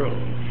into the world.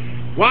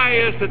 Why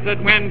is it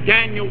that when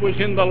Daniel was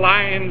in the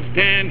lion's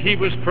den, he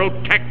was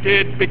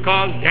protected?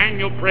 Because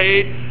Daniel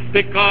prayed.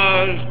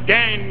 Because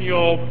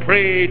Daniel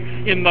prayed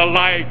in the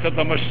light of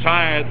the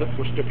Messiah that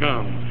was to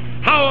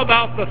come. How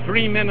about the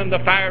three men in the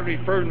fiery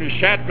furnace,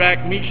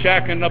 Shadrach,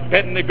 Meshach, and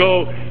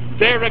Abednego?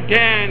 There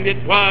again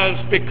it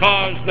was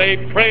because they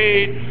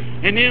prayed,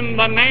 and in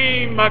the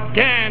name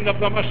again of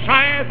the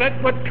Messiah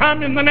that would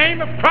come, in the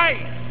name of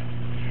Christ.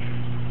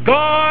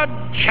 God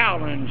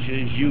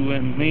challenges you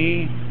and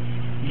me.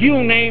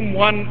 You name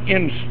one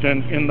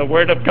instant in the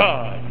Word of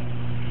God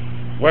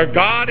where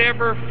God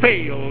ever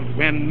failed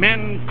when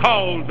men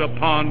called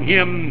upon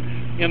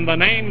Him in the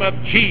name of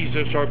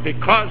Jesus or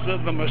because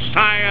of the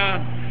Messiah,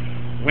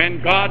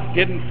 when God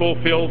didn't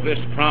fulfill this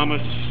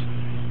promise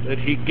that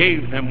He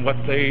gave them what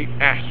they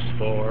asked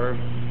for,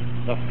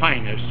 the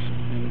finest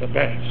and the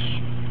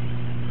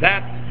best.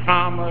 That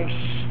promise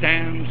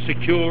stands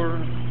secure,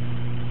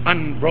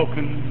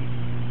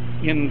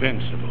 unbroken,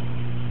 invincible.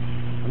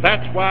 And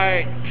that's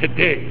why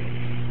today,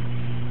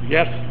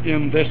 yes,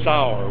 in this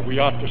hour, we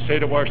ought to say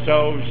to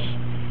ourselves,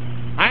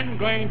 I'm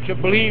going to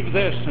believe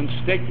this and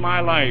stake my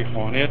life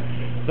on it,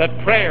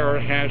 that prayer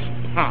has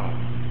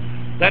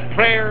power, that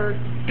prayer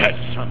does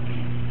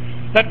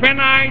something, that when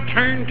I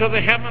turn to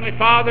the Heavenly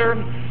Father,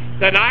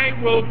 that I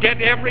will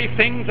get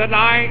everything that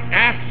I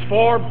ask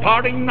for,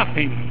 barring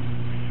nothing,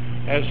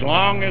 as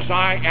long as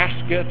I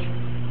ask it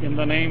in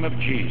the name of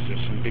Jesus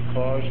and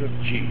because of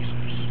Jesus.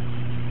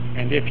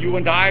 And if you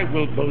and I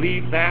will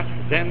believe that,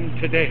 then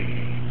today,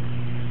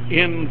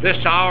 in this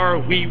hour,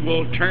 we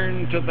will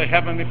turn to the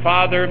Heavenly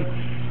Father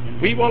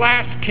and we will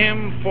ask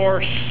Him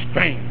for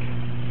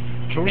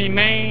strength to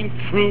remain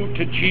true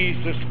to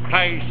Jesus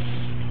Christ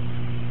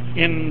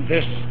in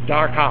this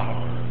dark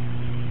hour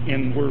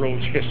in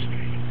world's history.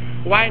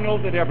 Well, I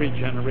know that every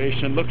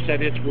generation looks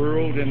at its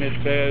world and it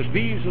says,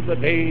 these are the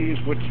days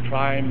which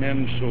try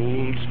men's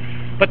souls.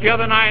 But the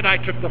other night I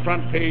took the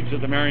front page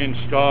of the Marion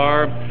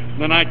Star,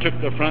 and then I took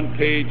the front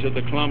page of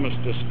the Columbus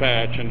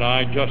Dispatch, and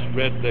I just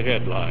read the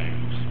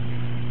headlines.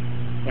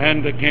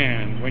 And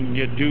again, when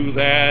you do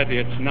that,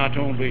 it's not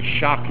only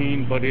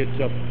shocking, but it's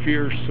a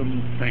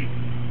fearsome thing.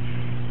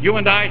 You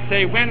and I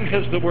say, when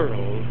has the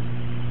world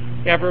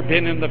ever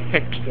been in the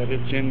fix that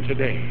it's in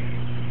today?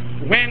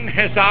 When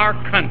has our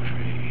country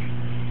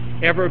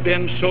ever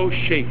been so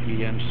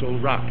shaky and so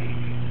rocky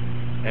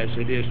as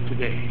it is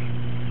today?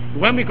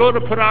 When we go to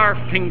put our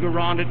finger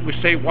on it, we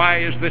say,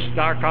 why is this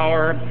dark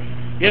hour?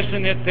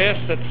 Isn't it this,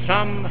 that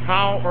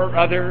somehow or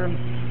other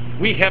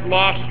we have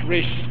lost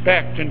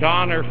respect and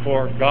honor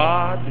for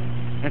God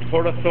and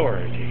for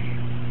authority?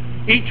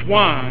 Each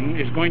one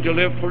is going to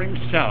live for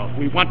himself.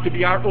 We want to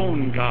be our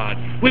own God.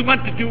 We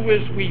want to do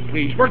as we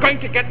please. We're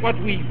going to get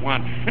what we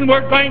want, and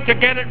we're going to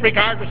get it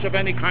regardless of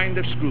any kind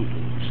of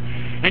scruples.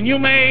 And you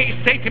may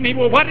say to me,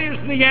 well, what is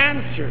the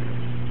answer?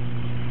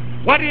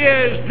 What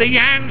is the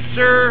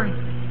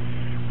answer?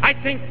 I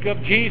think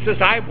of Jesus.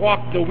 I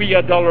walked the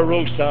Via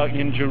Dolorosa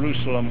in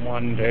Jerusalem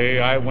one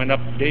day. I went up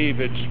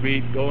David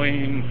Street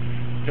going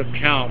to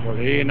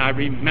Calvary, and I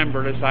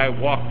remember as I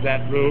walked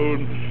that road,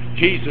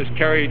 Jesus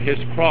carried His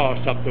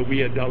cross up the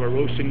Via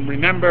Dolorosa. And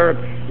remember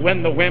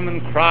when the women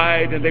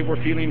cried and they were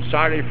feeling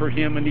sorry for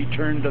Him, and He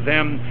turned to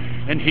them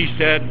and He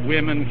said,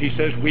 women, He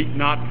says, weep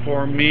not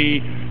for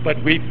me,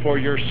 but weep for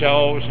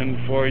yourselves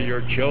and for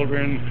your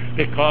children,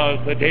 because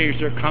the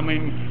days are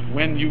coming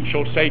when you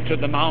shall say to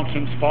the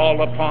mountains,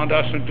 fall upon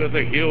us, and to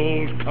the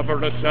hills,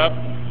 cover us up.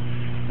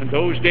 And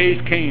those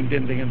days came,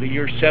 didn't they, in the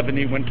year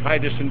 70, when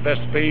Titus and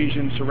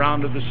Vespasian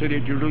surrounded the city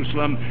of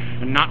Jerusalem,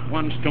 and not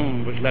one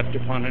stone was left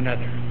upon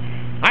another.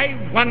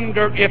 I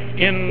wonder if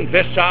in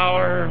this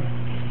hour,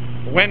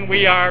 when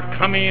we are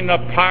coming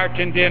apart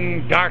and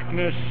in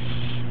darkness,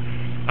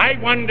 I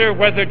wonder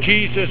whether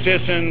Jesus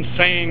isn't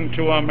saying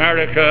to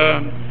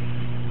America,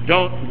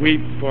 don't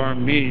weep for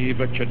me,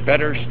 but you'd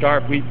better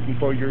start weeping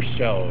for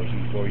yourselves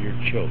and for your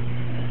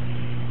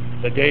children.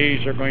 The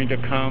days are going to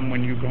come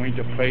when you're going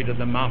to pray to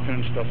the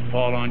mountains to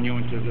fall on you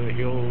and to the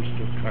hills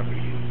to cover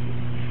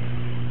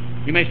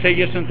you. You may say,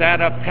 isn't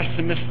that a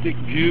pessimistic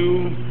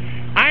view?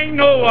 I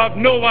know of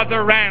no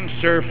other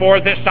answer for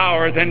this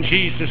hour than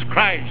Jesus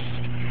Christ.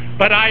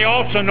 But I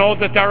also know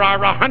that there are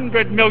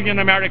 100 million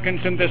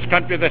Americans in this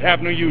country that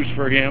have no use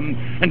for Him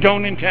and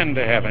don't intend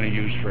to have any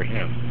use for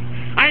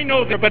Him. I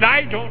know that, but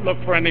I don't look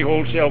for any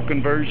wholesale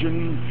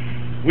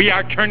conversion. We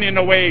are turning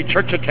away.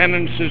 Church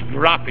attendance is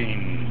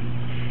dropping.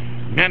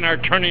 Men are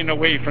turning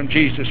away from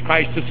Jesus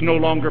Christ. It's no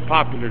longer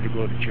popular to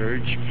go to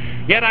church.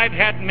 Yet I've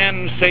had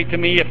men say to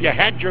me, if you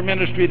had your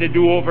ministry to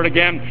do over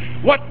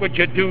again, what would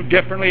you do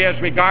differently as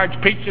regards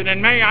preaching?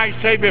 And may I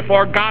say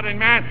before God and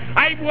man,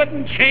 I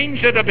wouldn't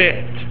change it a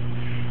bit.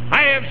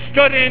 I have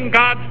stood in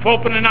God's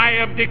pulpit and I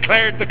have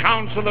declared the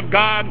counsel of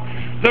God,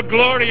 the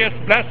glorious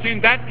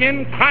blessing that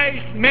in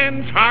Christ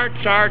men's hearts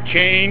are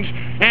changed,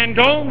 and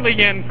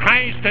only in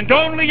Christ, and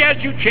only as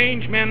you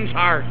change men's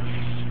hearts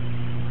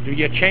Do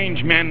you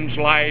change men's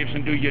lives,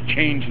 and do you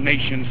change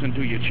nations, and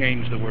do you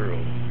change the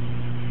world?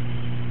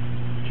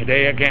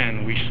 Today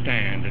again we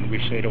stand and we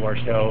say to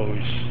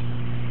ourselves,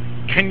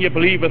 can you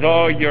believe with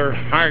all your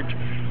heart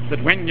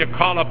that when you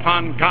call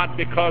upon God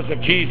because of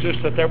Jesus,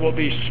 that there will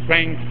be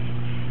strength,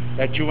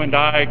 that you and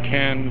I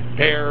can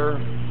bear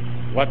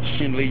what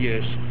sinly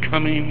is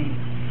coming?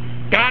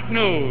 God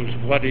knows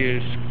what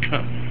is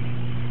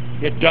coming.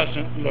 It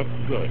doesn't look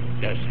good,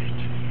 does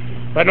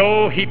it? But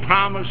oh, He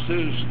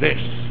promises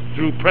this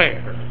through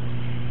prayer.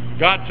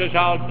 God says,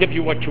 I'll give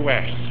you what you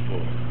ask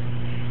for.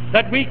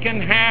 That we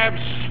can have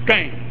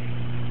strength.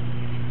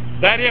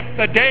 That if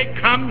the day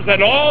comes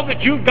that all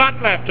that you've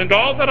got left and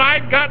all that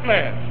I've got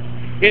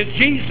left is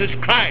Jesus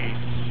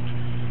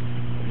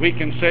Christ, we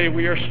can say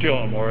we are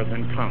still more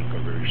than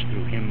conquerors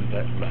through Him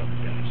that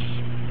loved us.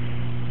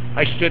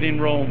 I stood in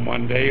Rome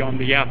one day on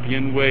the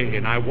Appian Way,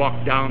 and I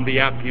walked down the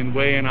Appian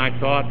Way, and I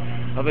thought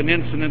of an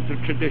incident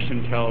that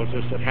tradition tells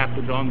us that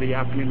happened on the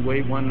Appian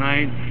Way one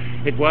night.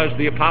 It was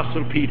the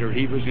Apostle Peter.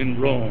 He was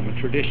in Rome, and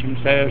tradition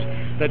says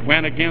that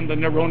when again the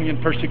Neronian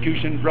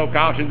persecution broke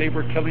out and they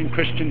were killing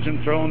Christians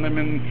and throwing them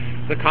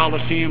in the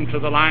Colosseum to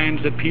the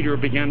lions, that Peter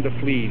began to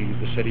flee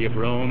the city of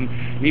Rome.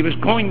 And he was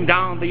going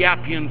down the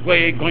Appian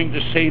Way, going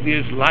to save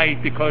his life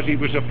because he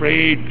was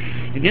afraid.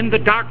 And in the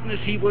darkness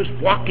he was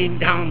walking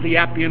down the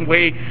Appian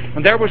Way,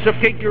 and there was a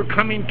figure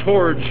coming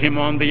towards him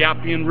on the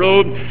Appian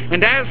Road.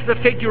 And as the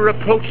figure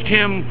approached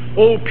him,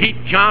 old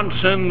Pete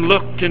Johnson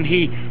looked, and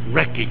he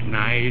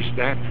recognized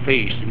that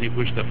face, and it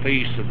was the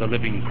face of the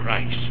living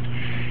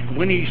Christ.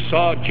 When he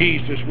saw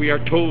Jesus, we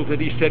are told that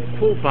he said,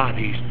 Quo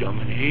vadis,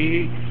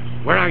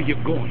 Domine? Where are you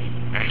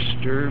going,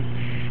 Master?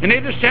 And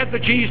it is said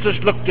that Jesus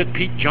looked at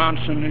Pete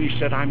Johnson and he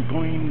said, I'm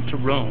going to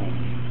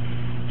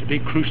Rome to be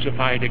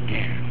crucified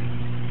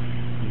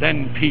again. And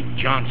then Pete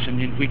Johnson,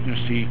 in weakness,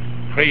 he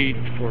prayed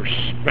for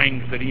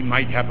strength that he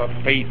might have a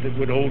faith that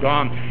would hold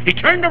on. He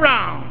turned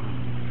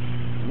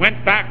around,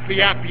 went back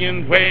the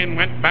Appian Way and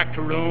went back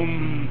to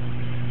Rome.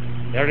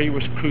 There he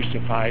was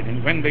crucified,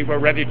 and when they were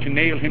ready to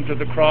nail him to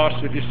the cross,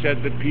 it is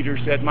said that Peter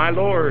said, My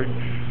Lord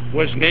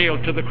was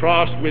nailed to the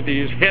cross with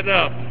his head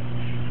up.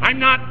 I'm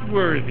not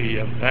worthy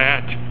of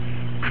that.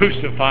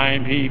 Crucify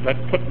me, but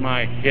put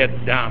my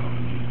head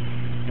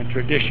down. And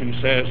tradition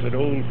says that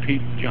old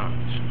Pete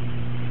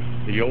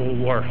Johnson, the old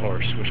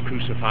warhorse, was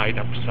crucified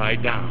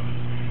upside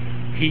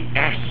down. He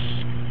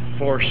asked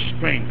for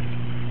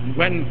strength.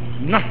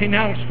 When nothing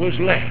else was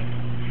left,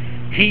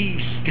 he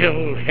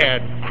still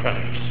had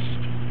Christ.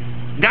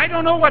 And I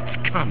don't know what's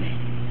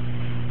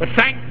coming, but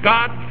thank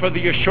God for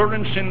the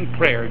assurance in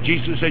prayer.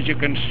 Jesus says you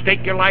can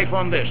stake your life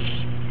on this,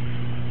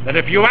 that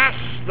if you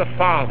ask the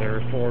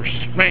Father for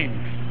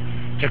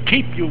strength to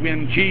keep you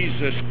in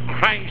Jesus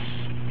Christ,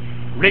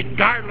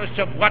 regardless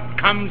of what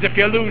comes, if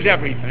you lose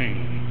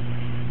everything,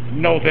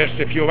 know this,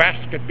 if you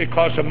ask it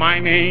because of my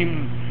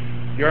name,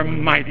 you're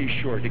mighty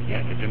sure to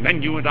get it. And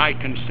then you and I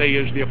can say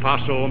as the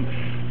apostle,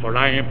 For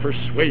I am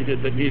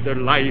persuaded that neither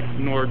life,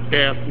 nor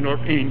death, nor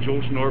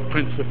angels, nor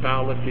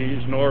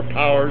principalities, nor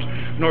powers,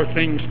 nor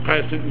things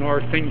present,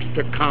 nor things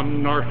to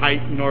come, nor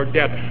height, nor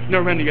depth,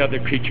 nor any other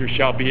creature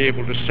shall be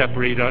able to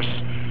separate us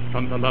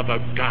from the love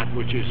of God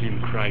which is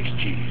in Christ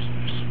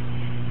Jesus.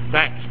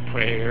 That's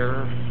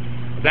prayer.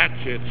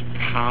 That's its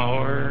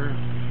power.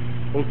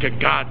 Oh, to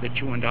God that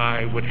you and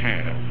I would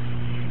have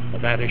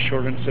that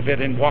assurance of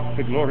it and walk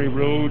the glory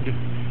road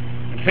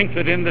and think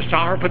that in this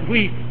hour, but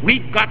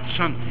we've got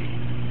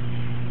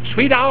something.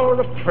 Sweet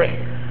hour of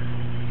prayer,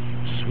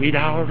 sweet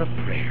hour of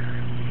prayer,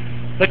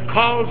 that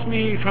calls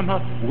me from a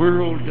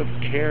world of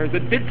care,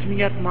 that bids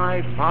me at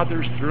my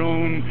Father's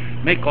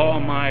throne make all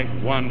my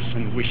wants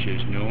and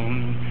wishes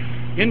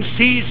known. In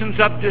seasons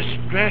of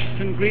distress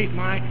and grief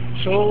my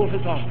soul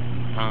has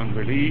often found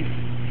relief,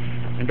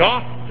 and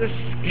oft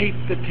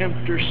escaped the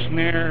tempter's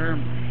snare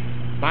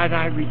by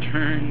thy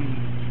return,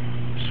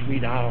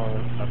 sweet hour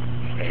of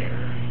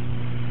prayer.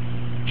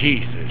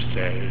 Jesus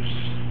says,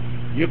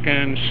 you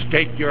can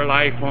stake your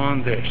life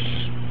on this.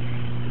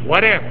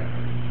 Whatever,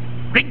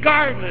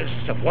 regardless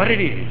of what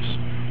it is,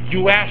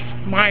 you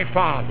ask my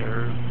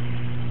Father,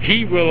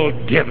 He will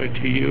give it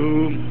to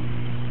you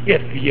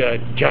if you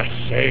just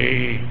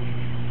say,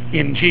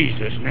 in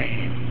Jesus'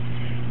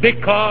 name.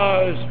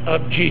 Because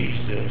of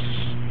Jesus,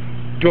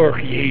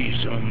 durch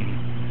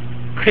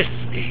Jesum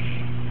Christi.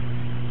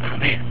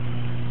 Amen.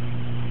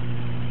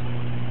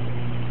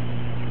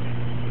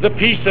 The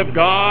peace of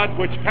God,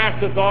 which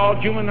passeth all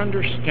human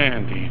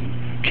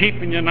understanding, keep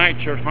and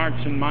unite your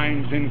hearts and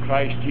minds in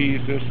Christ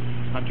Jesus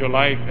unto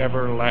life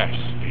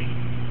everlasting.